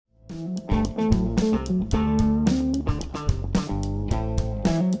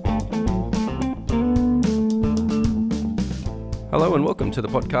Hello and welcome to the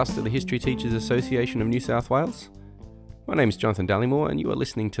podcast of the History Teachers Association of New South Wales. My name is Jonathan Dallymore and you are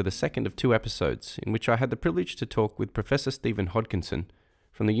listening to the second of two episodes in which I had the privilege to talk with Professor Stephen Hodkinson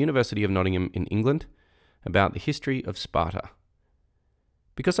from the University of Nottingham in England about the history of Sparta.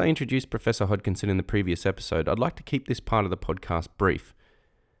 Because I introduced Professor Hodkinson in the previous episode, I'd like to keep this part of the podcast brief.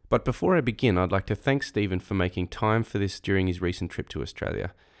 But before I begin, I'd like to thank Stephen for making time for this during his recent trip to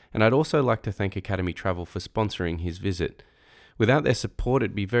Australia. And I'd also like to thank Academy Travel for sponsoring his visit. Without their support,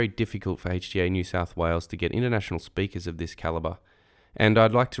 it'd be very difficult for HTA New South Wales to get international speakers of this calibre. And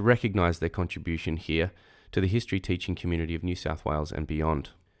I'd like to recognise their contribution here to the history teaching community of New South Wales and beyond.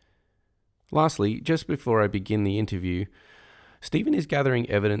 Lastly, just before I begin the interview, Stephen is gathering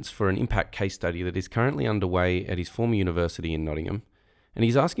evidence for an impact case study that is currently underway at his former university in Nottingham, and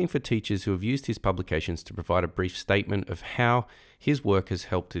he's asking for teachers who have used his publications to provide a brief statement of how his work has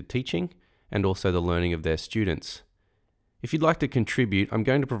helped to teaching and also the learning of their students. If you'd like to contribute, I'm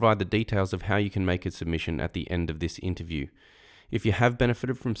going to provide the details of how you can make a submission at the end of this interview. If you have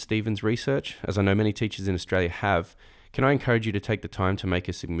benefited from Stephen's research, as I know many teachers in Australia have, can I encourage you to take the time to make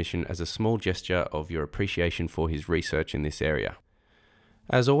a submission as a small gesture of your appreciation for his research in this area.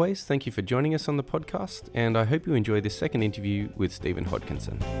 As always, thank you for joining us on the podcast, and I hope you enjoy this second interview with Stephen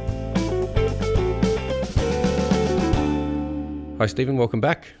Hodkinson. Hi Stephen, welcome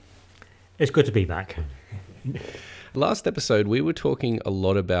back. It's good to be back. Last episode, we were talking a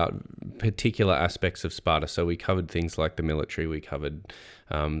lot about particular aspects of Sparta. So we covered things like the military, we covered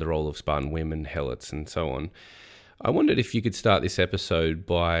the role of Spartan women, helots, and so on. I wondered if you could start this episode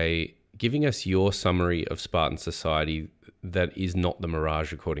by giving us your summary of Spartan society that is not the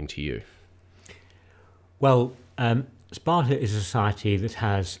mirage according to you. Well, Sparta is a society that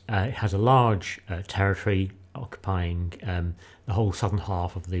has a large territory occupying the whole southern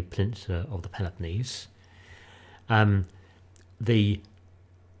half of the peninsula of the Peloponnese. The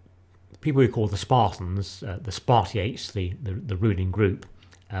people we call the Spartans, the Spartiates, the ruling group,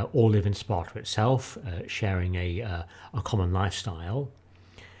 all live in Sparta itself, sharing a common lifestyle.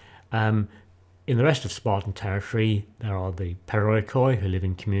 In the rest of Spartan territory, there are the Peroikoi, who live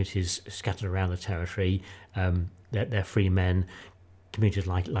in communities scattered around the territory. They're free men, communities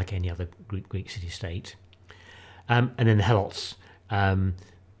like any other Greek city-state. And then the helots,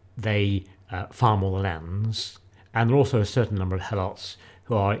 they farm all the lands. And there are also a certain number of helots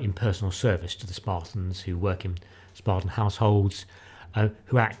who are in personal service to the Spartans, who work in Spartan households,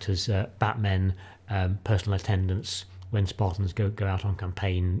 who act as batmen, personal attendants. When Spartans go out on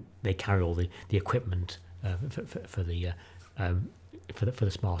campaign, they carry all the equipment for the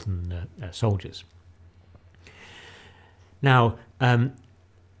Spartan soldiers. Now,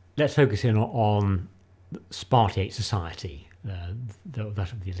 let's focus in on Spartiate society, that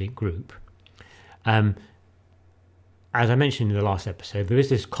of the elite group. As I mentioned in the last episode, there is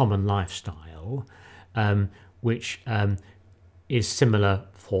this common lifestyle, which is similar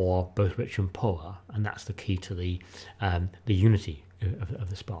for both rich and poor, and that's the key to the unity of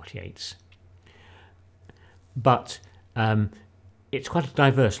the Spartiates. But it's quite a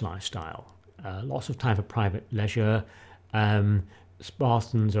diverse lifestyle. Lots of time for private leisure.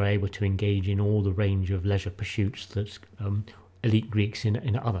 Spartans are able to engage in all the range of leisure pursuits that elite Greeks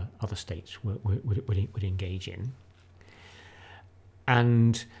in other states would engage in.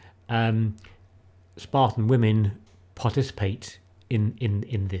 And Spartan women participate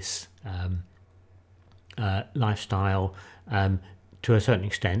in this lifestyle to a certain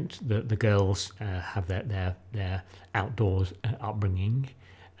extent. The girls have their outdoors upbringing,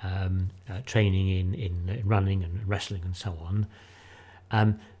 training in running and wrestling and so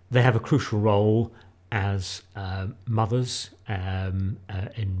on. They have a crucial role as mothers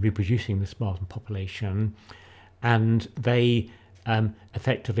in reproducing the Spartan population, and they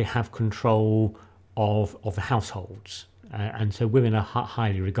effectively have control of the households. And so women are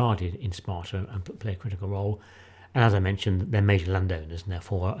highly regarded in Sparta and play a critical role. And as I mentioned, they're major landowners and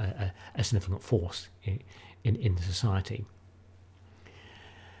therefore a significant force in the society.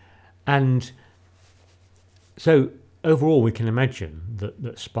 And so overall, we can imagine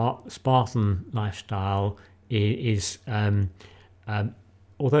that Spartan lifestyle is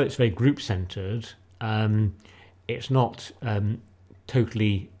although it's very group-centered, it's not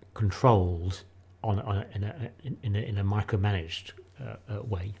totally controlled in a micromanaged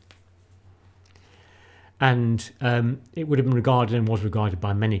way. And it would have been regarded and was regarded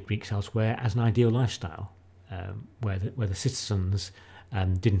by many Greeks elsewhere as an ideal lifestyle, where the citizens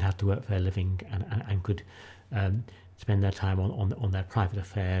didn't have to work for their living and could spend their time on their private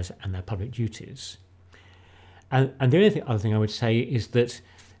affairs and their public duties. And the only other thing I would say is that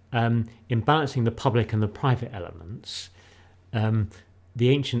in balancing the public and the private elements, the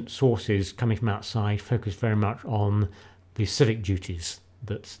ancient sources coming from outside focus very much on the civic duties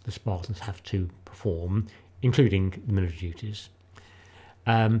that the Spartans have to perform, including the military duties.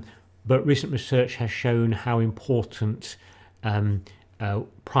 But recent research has shown how important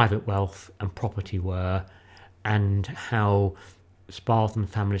private wealth and property were, and how Spartan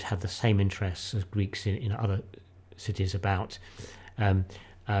families had the same interests as Greeks in other cities about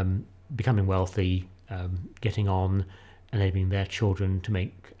becoming wealthy, getting on, enabling their children to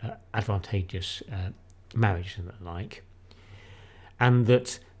make advantageous marriages and the like. And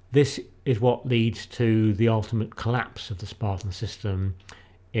that this is what leads to the ultimate collapse of the Spartan system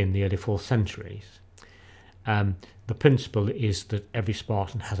in the early 4th centuries. The principle is that every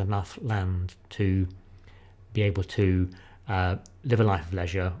Spartan has enough land to be able to live a life of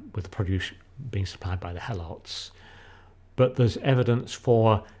leisure with the produce being supplied by the helots. But there's evidence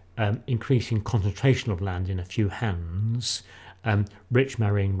for increasing concentration of land in a few hands, rich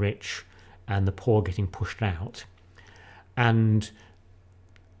marrying rich and the poor getting pushed out. And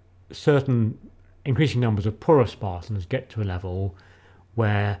certain increasing numbers of poorer Spartans get to a level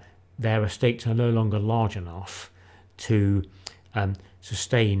where their estates are no longer large enough to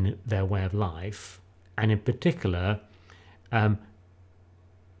sustain their way of life. And in particular, a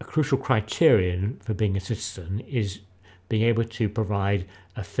crucial criterion for being a citizen is being able to provide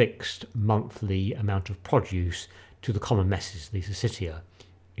a fixed monthly amount of produce to the common messes, the Syssitia,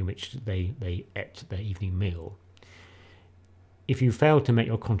 in which they ate their evening meal. If you fail to make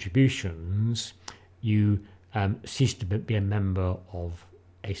your contributions, you cease to be a member of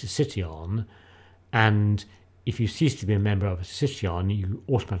a Syssition, and if you cease to be a member of a Syssition, you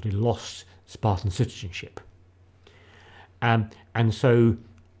automatically lost Spartan citizenship. And so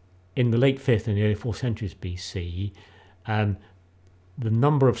in the late 5th and the early 4th centuries BC, the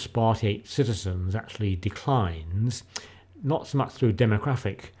number of Spartiate citizens actually declines, not so much through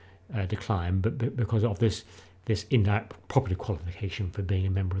demographic decline, but because of this indirect property qualification for being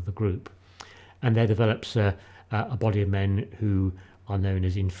a member of the group. And there develops a body of men who are known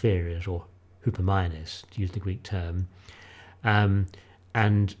as inferiors, or hupomines, to use the Greek term.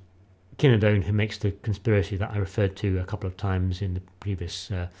 And Kinodone, who makes the conspiracy that I referred to a couple of times in the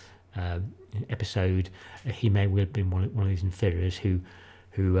previous episode, he may well have been one of these inferiors who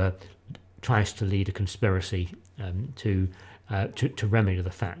tries to lead a conspiracy to remedy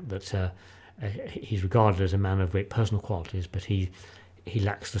the fact that he's regarded as a man of great personal qualities, but he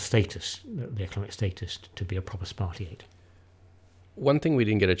lacks the status, the economic status, to be a proper Spartiate. One thing we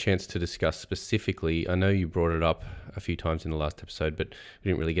didn't get a chance to discuss specifically, I know you brought it up a few times in the last episode, but we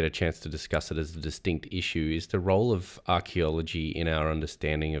didn't really get a chance to discuss it as a distinct issue, is the role of archaeology in our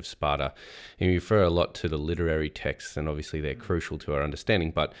understanding of Sparta. And you refer a lot to the literary texts, and obviously they're crucial to our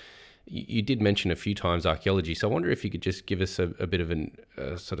understanding, but you did mention a few times archaeology, so I wonder if you could just give us a bit of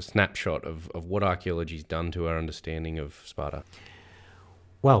a sort of snapshot of what archaeology's done to our understanding of Sparta.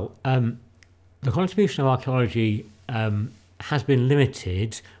 Well, the contribution of archaeology has been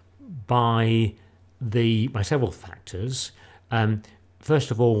limited by several factors. First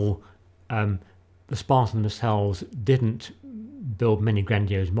of all, the Spartans themselves didn't build many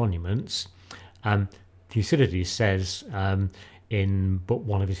grandiose monuments. Thucydides says in Book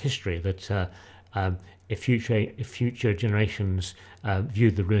 1 of his history that if future generations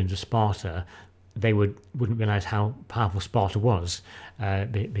viewed the ruins of Sparta, they wouldn't realise how powerful Sparta was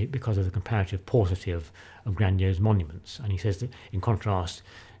because of the comparative paucity of grandiose monuments. And he says that, in contrast,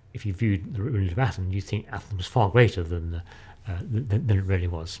 if you viewed the ruins of Athens, you'd think Athens was far greater than it really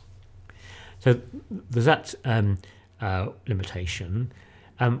was. So there's that limitation.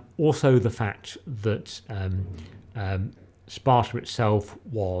 Also the fact that Sparta itself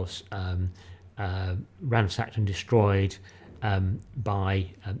was ransacked and destroyed by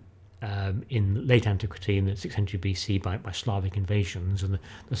in late antiquity, in the 6th century BC, by Slavic invasions, and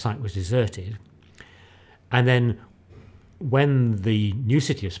the site was deserted. And then when the new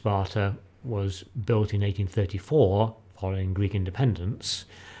city of Sparta was built in 1834, following Greek independence,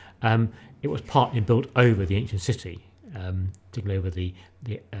 it was partly built over the ancient city, particularly over the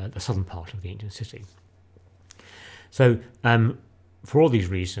southern part of the ancient city. So for all these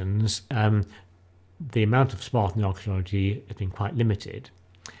reasons, the amount of Spartan archaeology has been quite limited.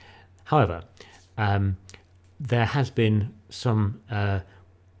 However, there has been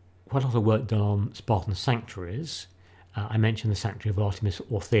quite a lot of work done on Spartan sanctuaries. I mentioned the sanctuary of Artemis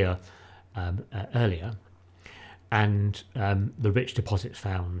Orthia earlier, and the rich deposits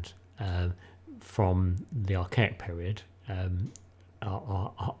found from the Archaic period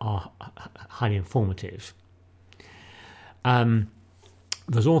are highly informative.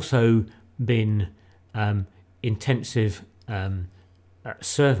 There's also been intensive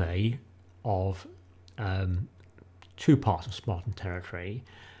survey of two parts of Spartan territory.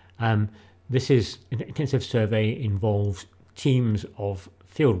 This is an intensive survey, involves teams of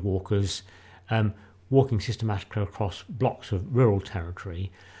field walkers walking systematically across blocks of rural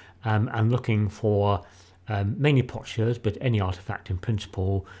territory and looking for mainly potsherds, but any artefact in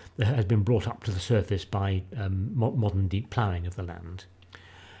principle that has been brought up to the surface by modern deep ploughing of the land.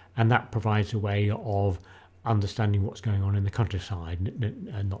 And that provides a way of understanding what's going on in the countryside,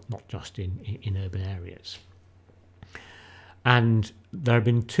 and not just in urban areas. And there have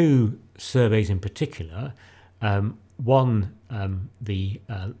been two surveys in particular. One, the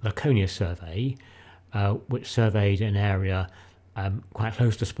Laconia survey, which surveyed an area quite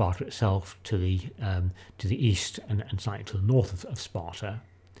close to Sparta itself, to the east and slightly to the north of Sparta,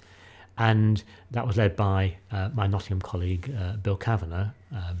 and that was led by my Nottingham colleague Bill Cavanagh,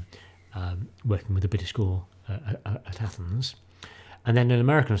 working with the British School at Athens. And then an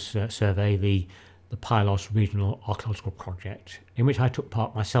American survey, the Pylos Regional Archaeological Project, in which I took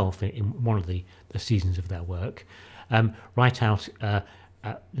part myself in one of the seasons of their work, right out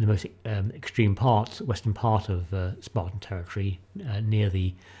in the most extreme part, western part of Spartan territory, near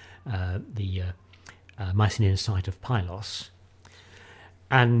the Mycenaean site of Pylos.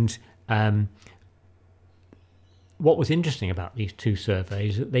 And what was interesting about these two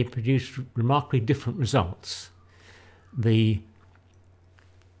surveys is that they produced remarkably different results. The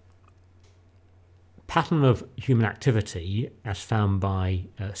pattern of human activity, as found by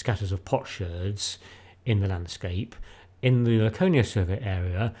scatters of potsherds in the landscape, in the Laconia survey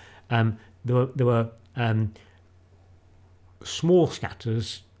area, there were small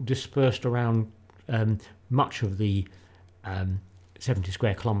scatters dispersed around much of the 70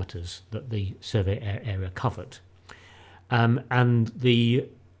 square kilometres that the survey area covered. And the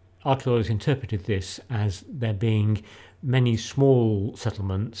archaeologists interpreted this as there being many small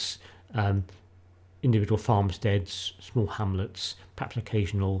settlements, individual farmsteads, small hamlets, perhaps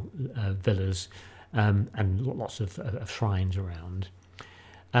occasional villas, and lots of shrines around.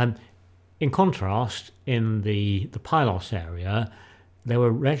 In contrast, in the Pylos area, there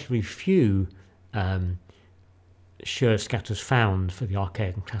were relatively few sherd scatters found for the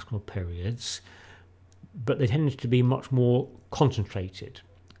Archaic and Classical periods, but they tended to be much more concentrated.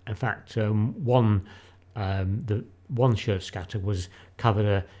 In fact, one sherd scatter was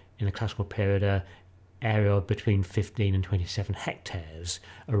covered in the Classical period area between 15 and 27 hectares,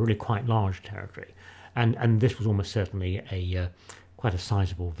 a really quite large territory, and this was almost certainly quite a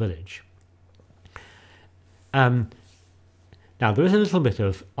sizable village. Now, there is a little bit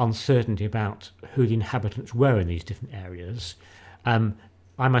of uncertainty about who the inhabitants were in these different areas. I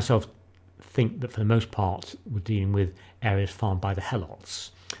myself think that for the most part we're dealing with areas farmed by the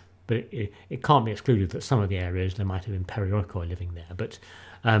Helots, but it can't be excluded that some of the areas there might have been Perioikoi living there. But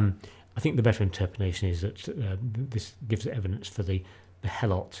I think the better interpretation is that this gives evidence for the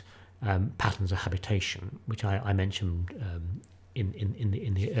Helot patterns of habitation, which I mentioned in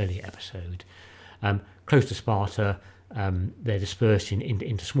the earlier episode. Close to Sparta, they're dispersed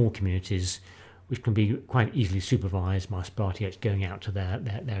into small communities, which can be quite easily supervised by Spartiates going out to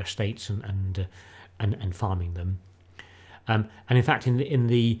their estates and farming them. And in fact, in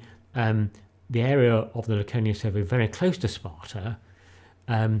the area of the Laconia survey very close to Sparta,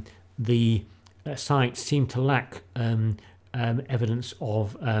 the sites seem to lack evidence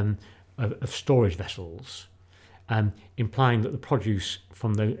of storage vessels, implying that the produce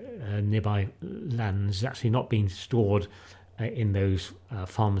from the nearby lands is actually not being stored in those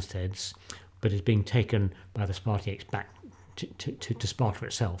farmsteads, but is being taken by the Spartiates back to Sparta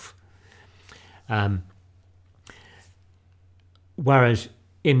itself. Whereas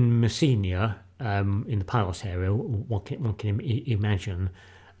in Messenia, in the Pylos area, one can imagine,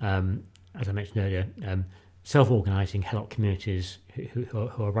 as I mentioned earlier, self-organising Helot communities who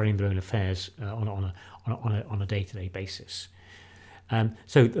are running their own affairs on a day-to-day basis.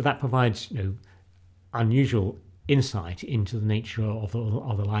 So that provides unusual insight into the nature of the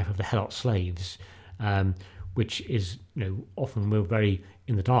life of the Helot slaves, which is often we're very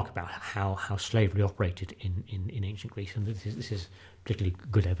in the dark about how slavery operated in ancient Greece, and this is particularly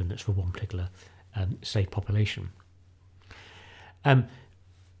good evidence for one particular slave population.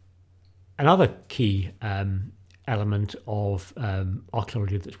 Another key element of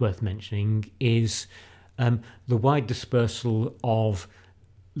archaeology that's worth mentioning is the wide dispersal of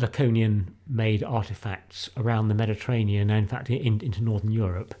Laconian-made artefacts around the Mediterranean and in fact into northern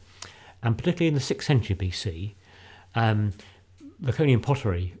Europe, and particularly in the 6th century BC. Laconian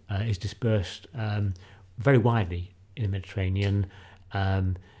pottery is dispersed very widely in the Mediterranean,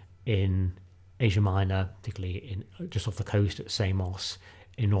 in Asia Minor, particularly just off the coast at Samos,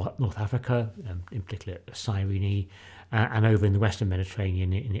 in North Africa, in particular at Cyrene, and over in the Western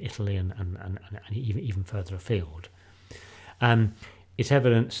Mediterranean in Italy and even further afield. It's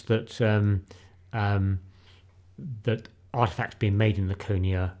evidence that that artefacts being made in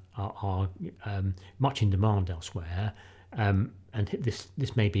Laconia are much in demand elsewhere, and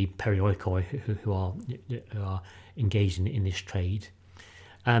this may be perioikoi who are engaged in this trade,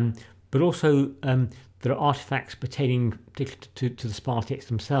 but also there are artefacts pertaining particularly to the Spartiates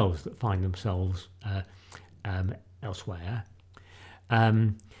themselves that find themselves elsewhere.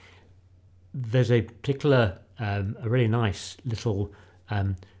 There's a particular, a really nice little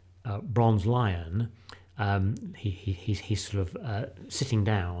bronze lion. He's sort of sitting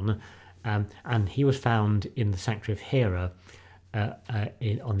down, and he was found in the sanctuary of Hera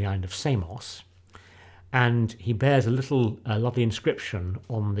on the island of Samos, and he bears a little lovely inscription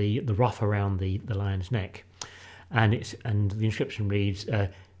on the ruff around the lion's neck, and the inscription reads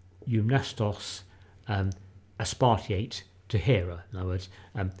Eumnastos, a Spartiate to Hera. In other words,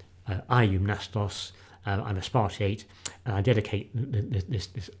 I, Eumnastos, I'm a Spartiate, and I dedicate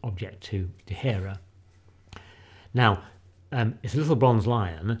this object to Hera. Now, it's a little bronze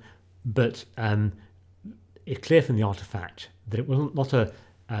lion, but it's clear from the artefact that it was not a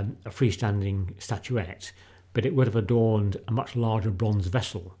freestanding statuette, but it would have adorned a much larger bronze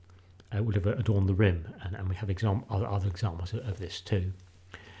vessel. It would have adorned the rim, and we have other examples of this too.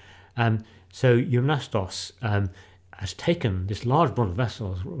 So Eumnastos has taken this large bronze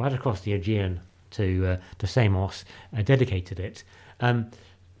vessel right across the Aegean to Samos, dedicated it.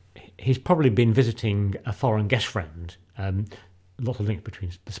 He's probably been visiting a foreign guest friend. Lots of links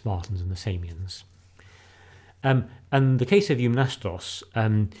between the Spartans and the Samians. And the case of Eumnastos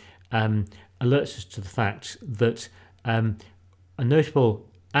alerts us to the fact that a notable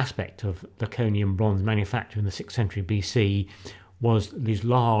aspect of Laconian bronze manufacture in the 6th century BC was these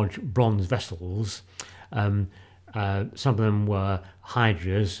large bronze vessels. Some of them were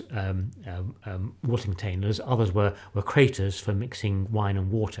hydras, water containers, others were craters for mixing wine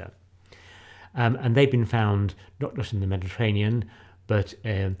and water. And they've been found not just in the Mediterranean, but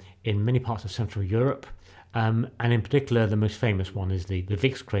in many parts of Central Europe. And in particular, the most famous one is the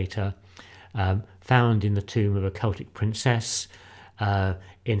Vix crater, found in the tomb of a Celtic princess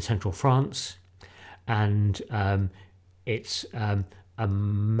in central France. And it's a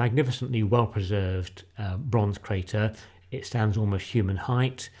magnificently well-preserved bronze crater. It stands almost human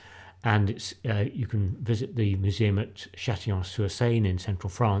height, and it's you can visit the museum at Châtillon-sur-Seine in central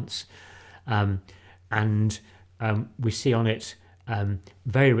France, and we see on it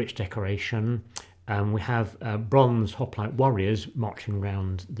very rich decoration. We have bronze hoplite warriors marching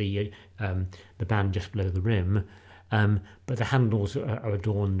around the band just below the rim, but the handles are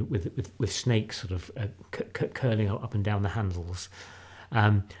adorned with snakes sort of curling up and down the handles.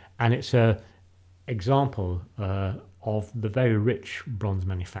 And it's an example of the very rich bronze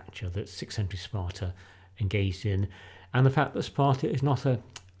manufacture that 6th century Sparta engaged in, and the fact that Sparta is not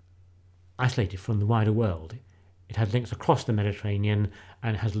isolated from the wider world. It has links across the Mediterranean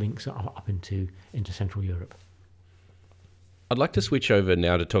and has links up into Central Europe. I'd like to switch over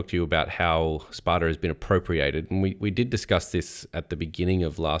now to talk to you about how Sparta has been appropriated. And we did discuss this at the beginning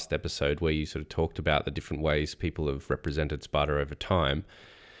of last episode, where you sort of talked about the different ways people have represented Sparta over time.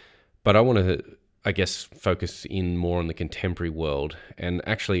 But I want to, I guess, focus in more on the contemporary world. And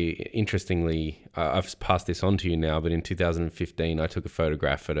actually, interestingly, I've passed this on to you now, but in 2015, I took a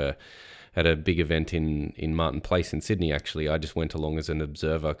photograph at a big event in Martin Place in Sydney. Actually, I just went along as an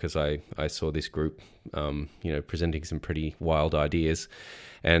observer because I saw this group, presenting some pretty wild ideas,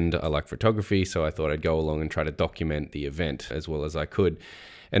 and I like photography, so I thought I'd go along and try to document the event as well as I could.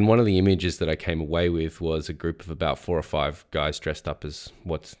 And one of the images that I came away with was a group of about 4 or 5 guys dressed up as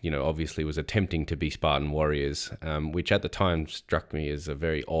what, obviously was attempting to be Spartan warriors, which at the time struck me as a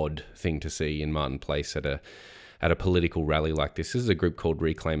very odd thing to see in Martin Place at a political rally like this. This is a group called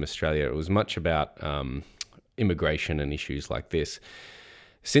Reclaim Australia. It was much about immigration and issues like this.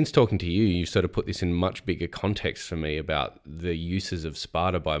 Since talking to you, you sort of put this in much bigger context for me about the uses of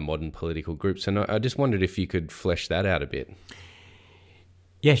Sparta by modern political groups. And I just wondered if you could flesh that out a bit.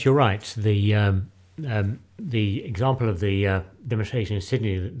 Yes, you're right. The example of the demonstration in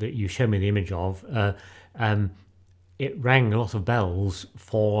Sydney that you showed me the image of, it rang a lot of bells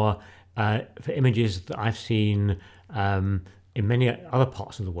for images that I've seen in many other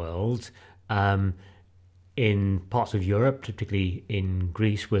parts of the world, in parts of Europe, particularly in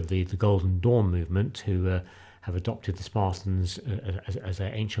Greece with the Golden Dawn movement, who have adopted the Spartans as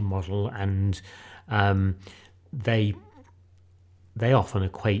their ancient model, and they often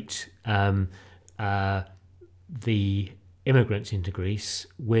equate the immigrants into Greece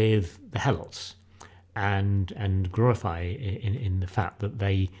with the Helots, and glorify in the fact that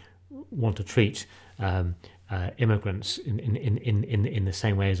they want to treat immigrants in the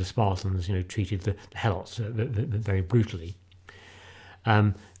same way as the Spartans, treated the Helots very brutally.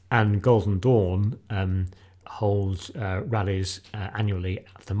 And Golden Dawn holds rallies annually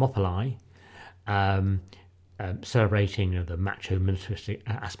at Thermopylae, celebrating the macho militaristic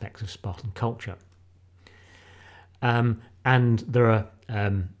aspects of Spartan culture. And there are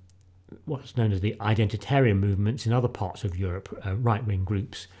what's known as the identitarian movements in other parts of Europe, right-wing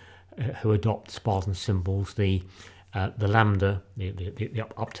groups who adopt Spartan symbols, the lambda, the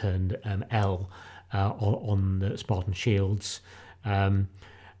upturned L on the Spartan shields, and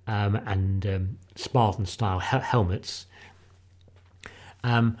Spartan-style helmets.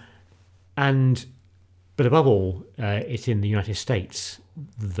 But above all, it's in the United States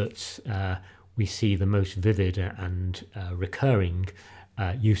that we see the most vivid and recurring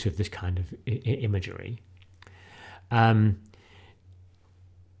use of this kind of imagery.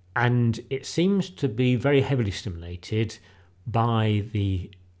 And it seems to be very heavily stimulated by the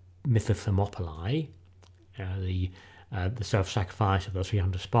myth of Thermopylae, the self-sacrifice of the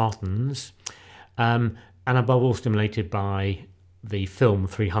 300 Spartans, and above all stimulated by the film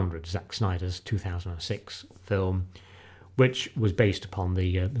 300, Zack Snyder's 2006 film, which was based upon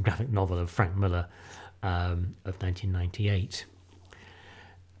the graphic novel of Frank Miller of 1998.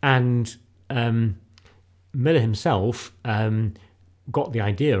 And Miller himself got the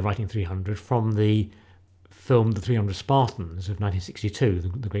idea of writing 300 from the film The 300 Spartans of 1962,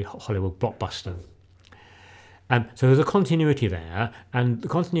 the great Hollywood blockbuster. So there's a continuity there, and the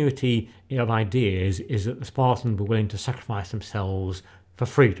continuity of ideas is that the Spartans were willing to sacrifice themselves for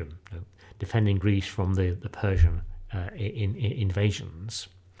freedom, defending Greece from the Persian invasions.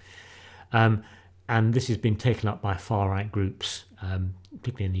 And this has been taken up by far-right groups,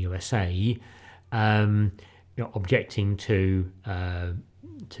 particularly in the USA, objecting to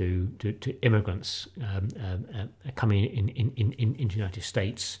immigrants coming into the United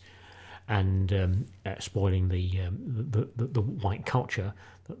States and spoiling the white culture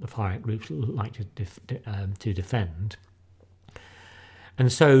that the far-right groups like to defend.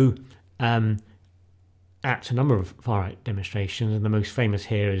 And so, at a number of far-right demonstrations, and the most famous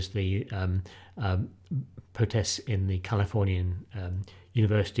here is the protests in the Californian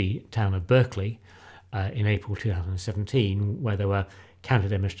University town of Berkeley in April 2017, where there were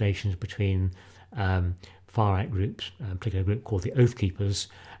counter-demonstrations between far-right groups, a particular group called the Oath Keepers,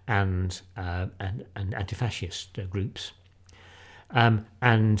 and anti-fascist groups.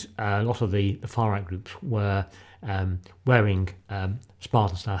 And a lot of the far-right groups were wearing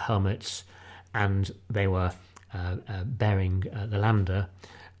Spartan-style helmets, and they were bearing the lambda,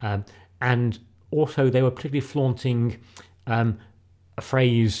 and also they were particularly flaunting a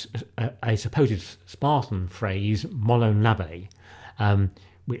phrase, a supposed Spartan phrase, molon labe,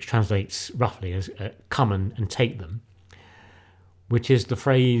 which translates roughly as come and take them, which is the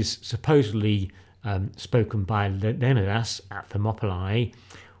phrase supposedly spoken by Leonidas at Thermopylae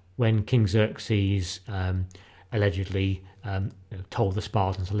when King Xerxes allegedly told the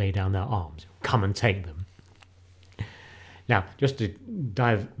Spartans to lay down their arms, come and take them. Now, just to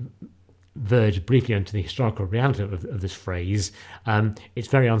diverge briefly into the historical reality of this phrase, it's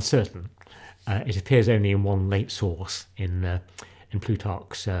very uncertain. It appears only in one late source in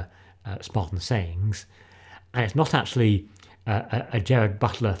Plutarch's Spartan Sayings, and it's not actually a Gerard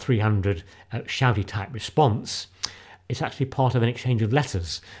Butler 300 shouty type response. It's actually part of an exchange of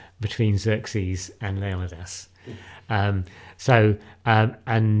letters between Xerxes and Leonidas.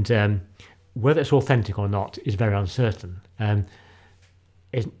 Whether it's authentic or not is very uncertain.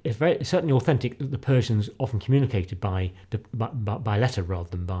 It's certainly authentic that the Persians often communicated by letter rather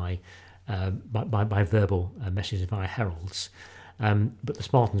than by verbal messages via heralds, but the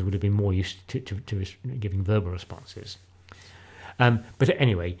Spartans would have been more used to giving verbal responses. But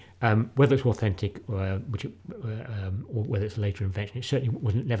anyway, whether it's authentic or whether it's a later invention, it certainly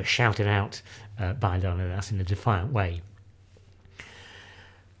wasn't never shouted out by Leonidas in a defiant way.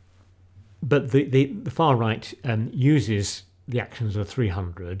 But the far right uses the actions of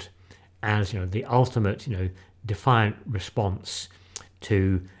 300 as the ultimate defiant response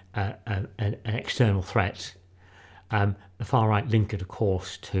to an external threat. The far right link it, of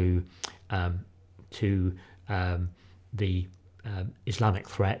course, to the Islamic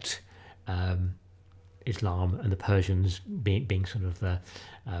threat, Islam and the Persians being sort of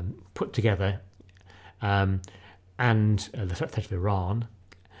put together, and the threat of Iran.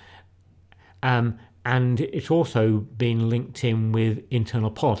 And it's also been linked in with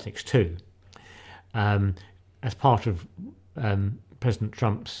internal politics too. as part of President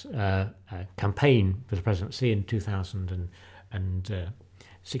Trump's campaign for the presidency in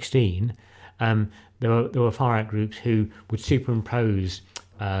 2016, there were far-right groups who would superimpose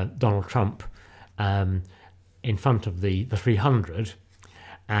Donald Trump in front of the 300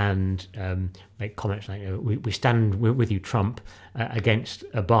 and make comments like, we stand with you, Trump, against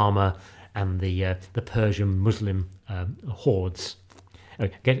Obama and the Persian Muslim hordes.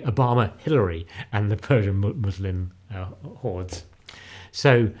 Against Obama, Hillary, and the Persian Muslim hordes.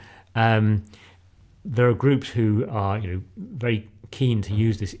 So there are groups who are, very keen to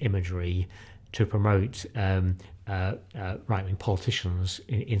use this imagery to promote right-wing politicians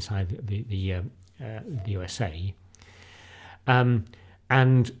inside the USA.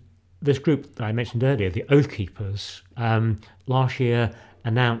 And this group that I mentioned earlier, the Oath Keepers, last year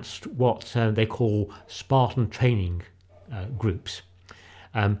announced what they call Spartan training groups,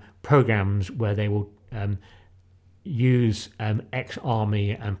 programs where they will use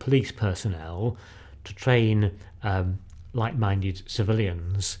ex-army and police personnel to train like-minded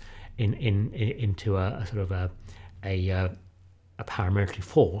civilians into a sort of a paramilitary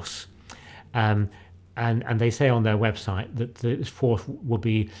force, and they say on their website that this force will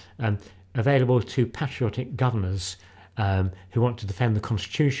be available to patriotic governors who want to defend the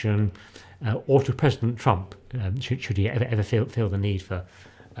Constitution, or to President Trump, should he ever feel the need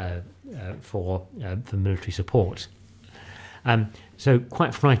for military support. So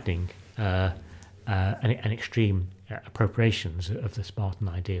quite frightening and extreme appropriations of the Spartan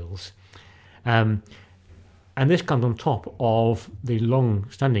ideals. And this comes on top of the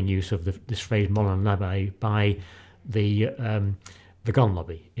long-standing use of this phrase "mollon labe" by the gun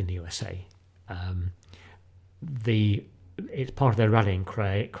lobby in the USA. It's part of their rallying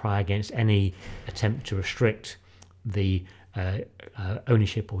cry against any attempt to restrict the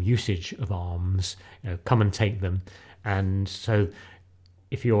ownership or usage of arms. Come and take them. And so,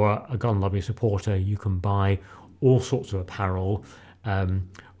 if you're a gun lobby supporter, you can buy all sorts of apparel,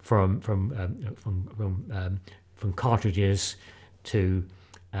 from cartridges to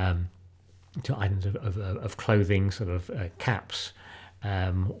items of clothing, sort of caps,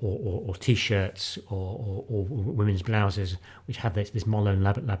 or t-shirts, or women's blouses, which have this "mollon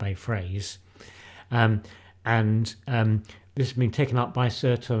labe" phrase, and this has been taken up by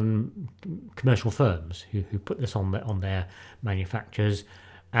certain commercial firms who put this on their manufacturers,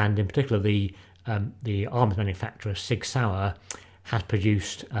 and in particular the arms manufacturer Sig Sauer has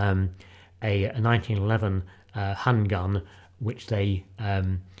produced a 1911 handgun which they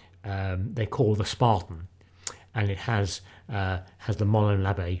call the Spartan, and it has the "mollon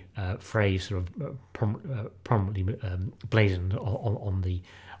labe" phrase sort of prominently blazoned on the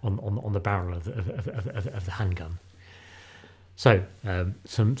barrel of the handgun. So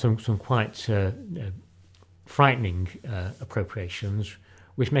some quite frightening appropriations,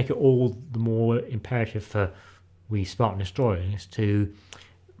 which make it all the more imperative for we Spartan historians to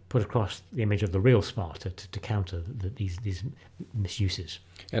put across the image of the real Sparta to counter these misuses.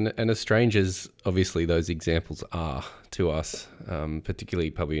 And as strange as obviously those examples are to us,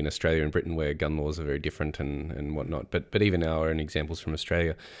 particularly probably in Australia and Britain where gun laws are very different and whatnot, but even our own examples from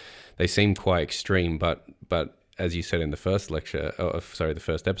Australia, they seem quite extreme. But as you said in the first the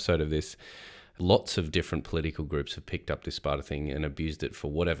first episode of this, lots of different political groups have picked up this Sparta thing and abused it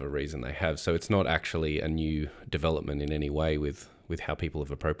for whatever reason they have. So it's not actually a new development in any way with how people have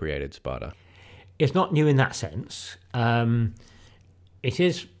appropriated Sparta. It's not new in that sense. It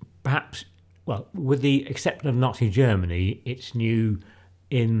is perhaps, well, with the exception of Nazi Germany, it's new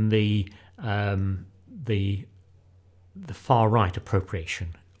in the far right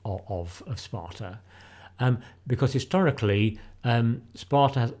appropriation of Sparta, because historically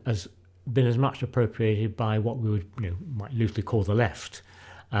Sparta has been as much appropriated by what we would might loosely call the left.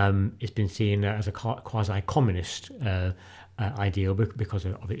 It's been seen as a quasi-communist ideal because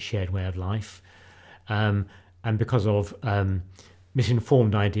of its shared way of life, and because of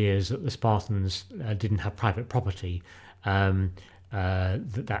misinformed ideas that the Spartans didn't have private property. That's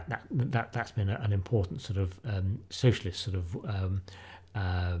been an important sort of socialist sort of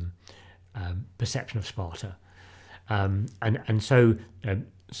perception of Sparta, and so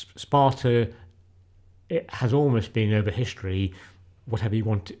Sparta, it has almost been over history whatever you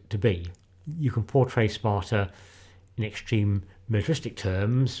want it to be. You can portray Sparta in extreme militaristic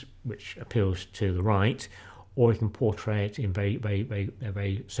terms, which appeals to the right, or you can portray it in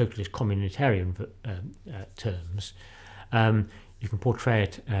very socialist communitarian terms. You can portray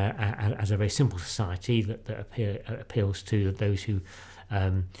it as a very simple society that appeals to those who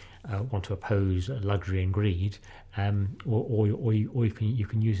want to oppose luxury and greed, or you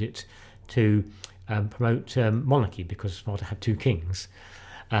can use it to promote monarchy, because Sparta had two kings.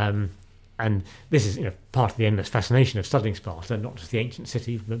 And this is part of the endless fascination of studying Sparta, not just the ancient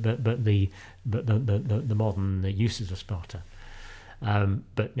city, but the modern uses of Sparta.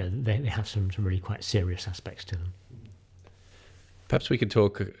 But they have some really quite serious aspects to them. Perhaps we could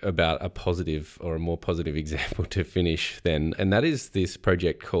talk about a positive or a more positive example to finish then, and that is this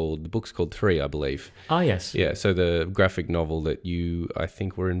project the book's called 3, I believe. Ah, yes. Yeah, so the graphic novel that you, I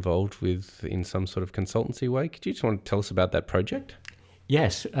think, were involved with in some sort of consultancy way. Could you just want to tell us about that project?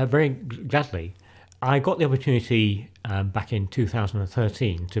 Yes, very gladly. I got the opportunity back in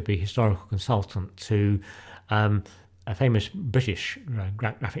 2013 to be historical consultant to a famous British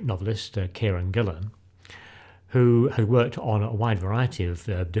graphic novelist, Kieran Gillen, who had worked on a wide variety of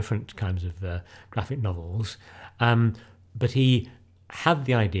different kinds of graphic novels, but he had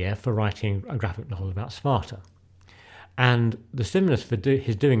the idea for writing a graphic novel about Sparta. And the stimulus for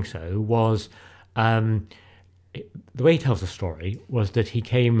his doing so was, the way he tells the story was that he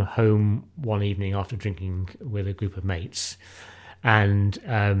came home one evening after drinking with a group of mates, and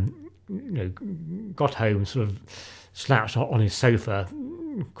got home, sort of slouched on his sofa,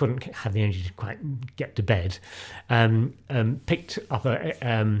 couldn't have the energy to quite get to bed, picked up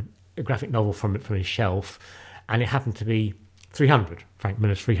a graphic novel from his shelf, and it happened to be 300, Frank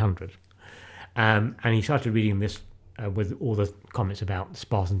Miller's 300. And he started reading this with all the comments about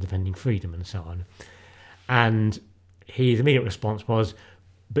Spartans defending freedom and so on. And his immediate response was,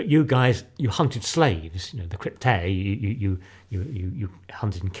 "But you guys, you hunted slaves, the cryptae, you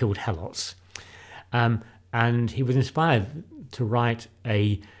hunted and killed helots." And he was inspired to write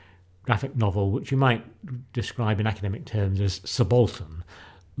a graphic novel which you might describe in academic terms as subaltern,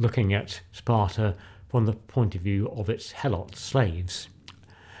 looking at Sparta from the point of view of its helots, slaves,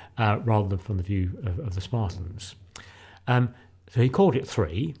 rather than from the view of the Spartans. So he called it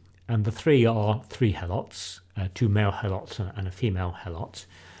 3, and the 3 are 3 helots, 2 male helots and a female helot.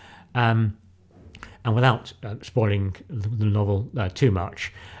 And without spoiling the novel too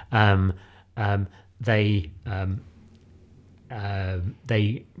much, they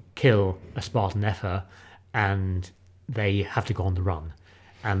kill a Spartan heifer, and they have to go on the run,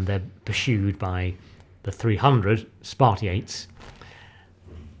 and they're pursued by the 300 Spartiates,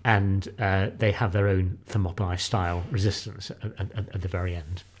 and they have their own Thermopylae style resistance at the very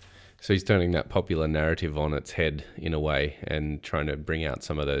end. So he's turning that popular narrative on its head in a way and trying to bring out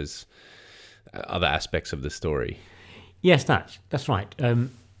some of those other aspects of the story. Yes, that's right.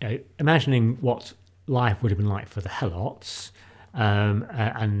 Imagining what life would have been like for the helots,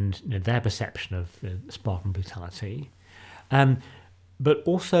 and their perception of Spartan brutality, but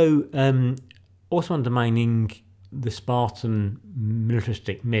also undermining the Spartan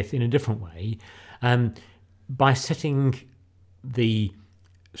militaristic myth in a different way, by setting the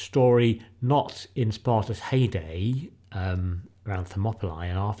story not in Sparta's heyday, around Thermopylae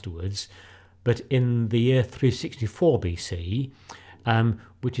and afterwards, but in the year 364 BC,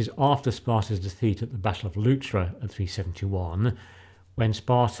 which is after Sparta's defeat at the Battle of Leuctra at 371, when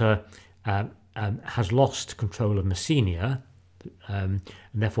Sparta has lost control of Messenia, and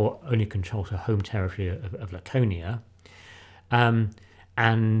therefore only controls her home territory of Laconia, and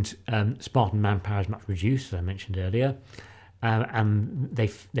Spartan manpower is much reduced, as I mentioned earlier, and they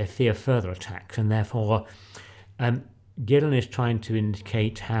fear further attacks, and therefore Gillen is trying to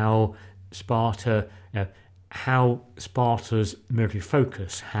indicate how Sparta's military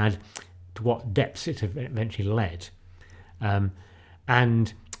focus had, to what depths it eventually led.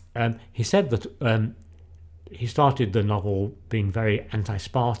 And he said that he started the novel being very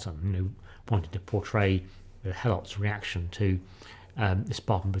anti-Spartan, wanting to portray the Helots' reaction to the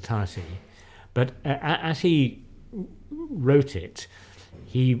Spartan brutality. But as he wrote it,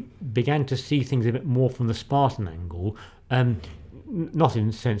 he began to see things a bit more from the Spartan angle, not in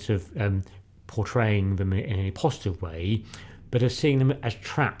the sense of portraying them in any positive way, but as seeing them as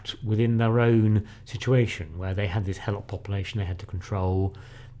trapped within their own situation, where they had this helot population they had to control,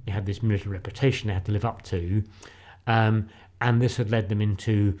 they had this military reputation they had to live up to, and this had led them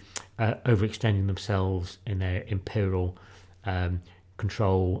into overextending themselves in their imperial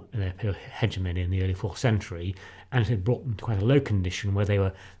control and their imperial hegemony in the early 4th century, and it had brought them to quite a low condition where they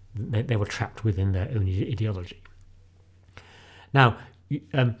were trapped within their own ideology. Now,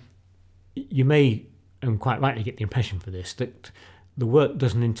 you may, and quite rightly, get the impression for this that the work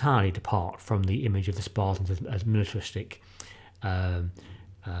doesn't entirely depart from the image of the Spartans as militaristic, a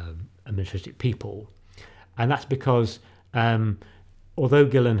militaristic people, and that's because although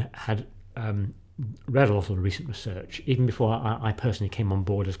Gillen had read a lot of the recent research, even before I personally came on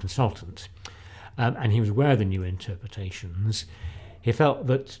board as consultant, and he was aware of the new interpretations, he felt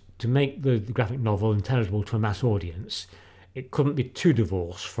that to make the graphic novel intelligible to a mass audience, it couldn't be too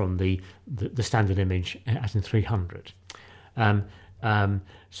divorced from the standard image as in 300.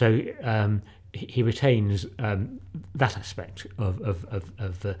 He retains that aspect of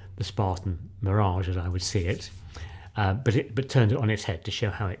the Spartan mirage, as I would see it, but turns it on its head to show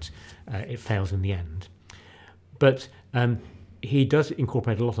how it fails in the end. But he does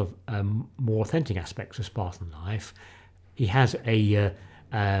incorporate a lot of more authentic aspects of Spartan life. He has a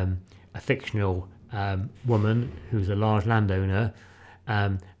fictional woman who's a large landowner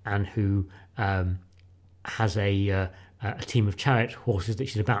and who has a team of chariot horses that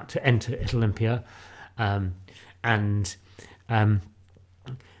she's about to enter at Olympia, and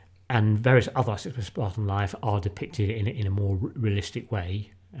various other aspects of Spartan life are depicted in a more realistic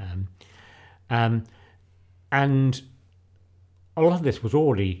way. And a lot of this was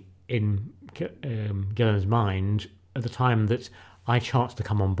already in Gillen's mind at the time that I chanced to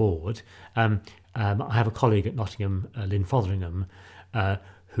come on board. I have a colleague at Nottingham, Lynn Fotheringham,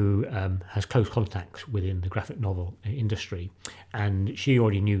 who has close contacts within the graphic novel industry, and she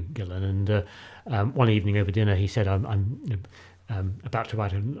already knew Gillen. And one evening over dinner, he said, "I'm about to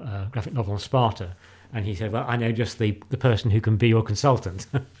write a graphic novel on Sparta," and he said, "Well, I know just the person who can be your consultant."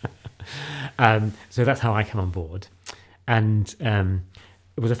 So that's how I came on board, and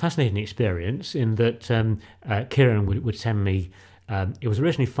it was a fascinating experience in that Kieran would send me. It was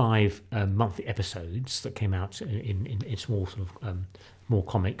originally 5 monthly episodes that came out in small sort of more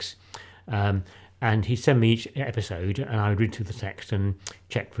comics, and he'd send me each episode, and I would read through the text and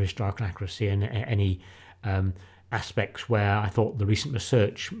check for historical accuracy and any aspects where I thought the recent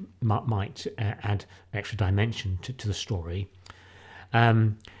research might add an extra dimension to the story.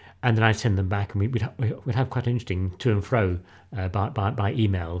 And then I'd send them back, and we'd have quite interesting to and fro by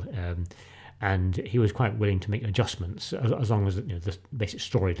email. And he was quite willing to make adjustments as long as the basic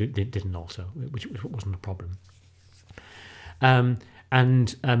story didn't alter, which wasn't a problem. I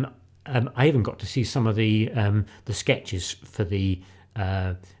even got to see some of the sketches for the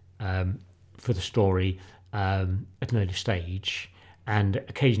story at an early stage, and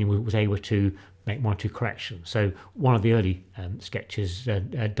occasionally was able to make 1 or 2 corrections. So one of the early sketches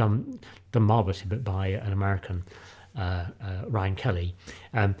done marvellously by an American, Ryan Kelly.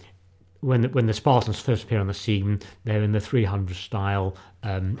 When the Spartans first appear on the scene, they're in the 300 style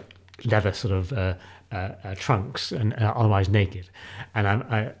leather sort of trunks and otherwise naked,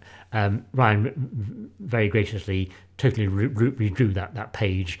 and Ryan very graciously totally redrew that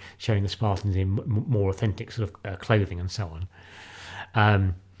page, showing the Spartans in more authentic sort of clothing and so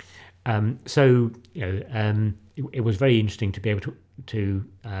on. So it was very interesting to be able to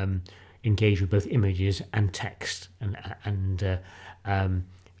engage with both images and text, and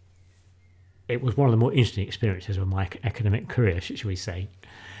it was one of the more interesting experiences of my academic career, should we say.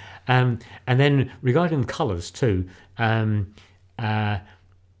 And then regarding the colours too, we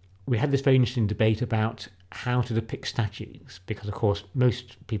had this very interesting debate about how to depict statues, because of course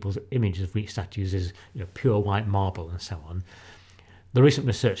most people's images of Greek statues is pure white marble and so on. The recent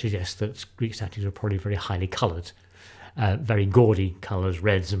research suggests that Greek statues are probably very highly coloured, very gaudy colours,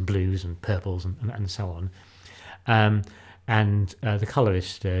 reds and blues and purples and so on. And the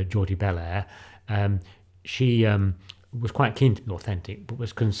colourist, Geordie Belair, she was quite keen to be authentic, but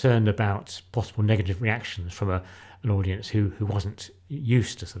was concerned about possible negative reactions from an audience who wasn't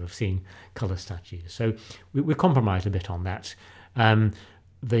used to sort of seeing colour statues. So we compromised a bit on that.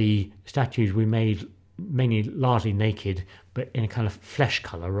 The statues we made mainly largely naked, but in a kind of flesh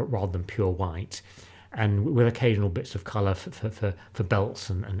colour rather than pure white, and with occasional bits of colour for belts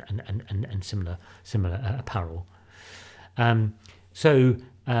and similar apparel. So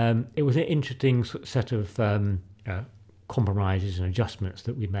it was an interesting set of compromises and adjustments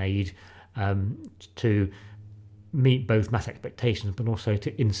that we made to meet both mass expectations, but also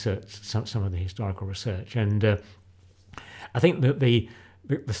to insert some of the historical research. And I think that the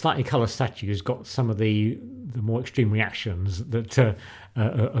slightly coloured statues got some of the more extreme reactions that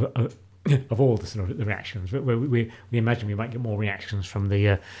of all the sort of the reactions. We imagine we might get more reactions from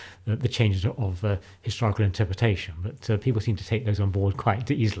the changes of historical interpretation, but people seem to take those on board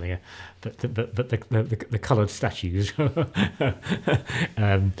quite easily. But the coloured statues were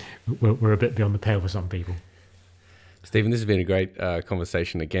a bit beyond the pale for some people. Stephen, this has been a great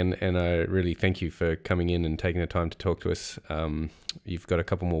conversation again, and I really thank you for coming in and taking the time to talk to us. You've got a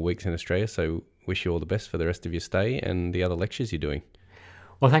couple more weeks in Australia, so wish you all the best for the rest of your stay and the other lectures you're doing.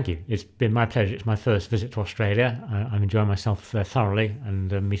 Well, thank you. It's been my pleasure. It's my first visit to Australia. I'm enjoying myself thoroughly,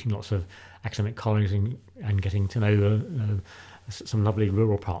 and meeting lots of academic colleagues and getting to know some lovely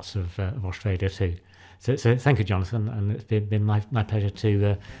rural parts of Australia too. So thank you, Jonathan, and it's been my pleasure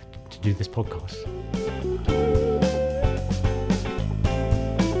to do this podcast.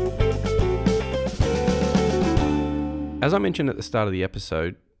 As I mentioned at the start of the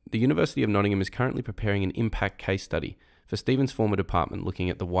episode, the University of Nottingham is currently preparing an impact case study for Stephen's former department, looking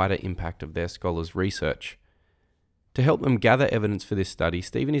at the wider impact of their scholars' research. To help them gather evidence for this study,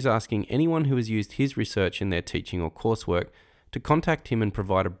 Stephen is asking anyone who has used his research in their teaching or coursework to contact him and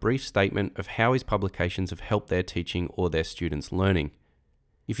provide a brief statement of how his publications have helped their teaching or their students' learning.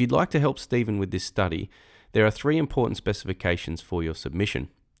 If you'd like to help Stephen with this study, there are 3 important specifications for your submission.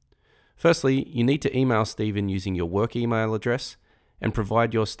 Firstly, you need to email Stephen using your work email address and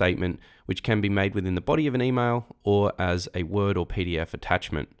provide your statement, which can be made within the body of an email or as a Word or PDF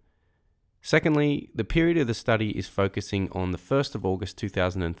attachment. Secondly, the period of the study is focusing on the 1st of August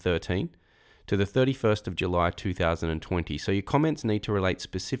 2013 to the 31st of July 2020, so your comments need to relate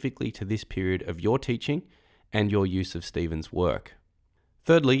specifically to this period of your teaching and your use of Stephen's work.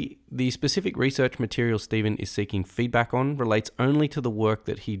 Thirdly, the specific research material Stephen is seeking feedback on relates only to the work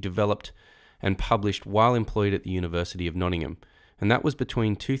that he developed and published while employed at the University of Nottingham, and that was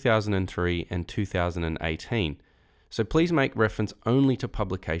between 2003 and 2018. So please make reference only to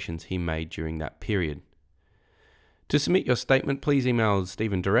publications he made during that period. To submit your statement, please email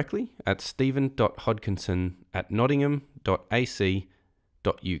Stephen directly at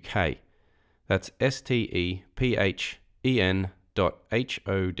stephen.hodkinson@nottingham.ac.uk. That's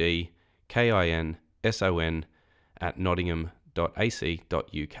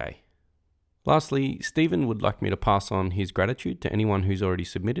stephen.hodkinson@nottingham.ac.uk. Lastly, Stephen would like me to pass on his gratitude to anyone who's already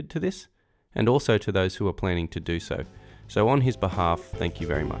submitted to this, and also to those who are planning to do so. So on his behalf, thank you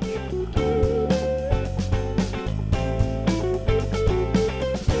very much.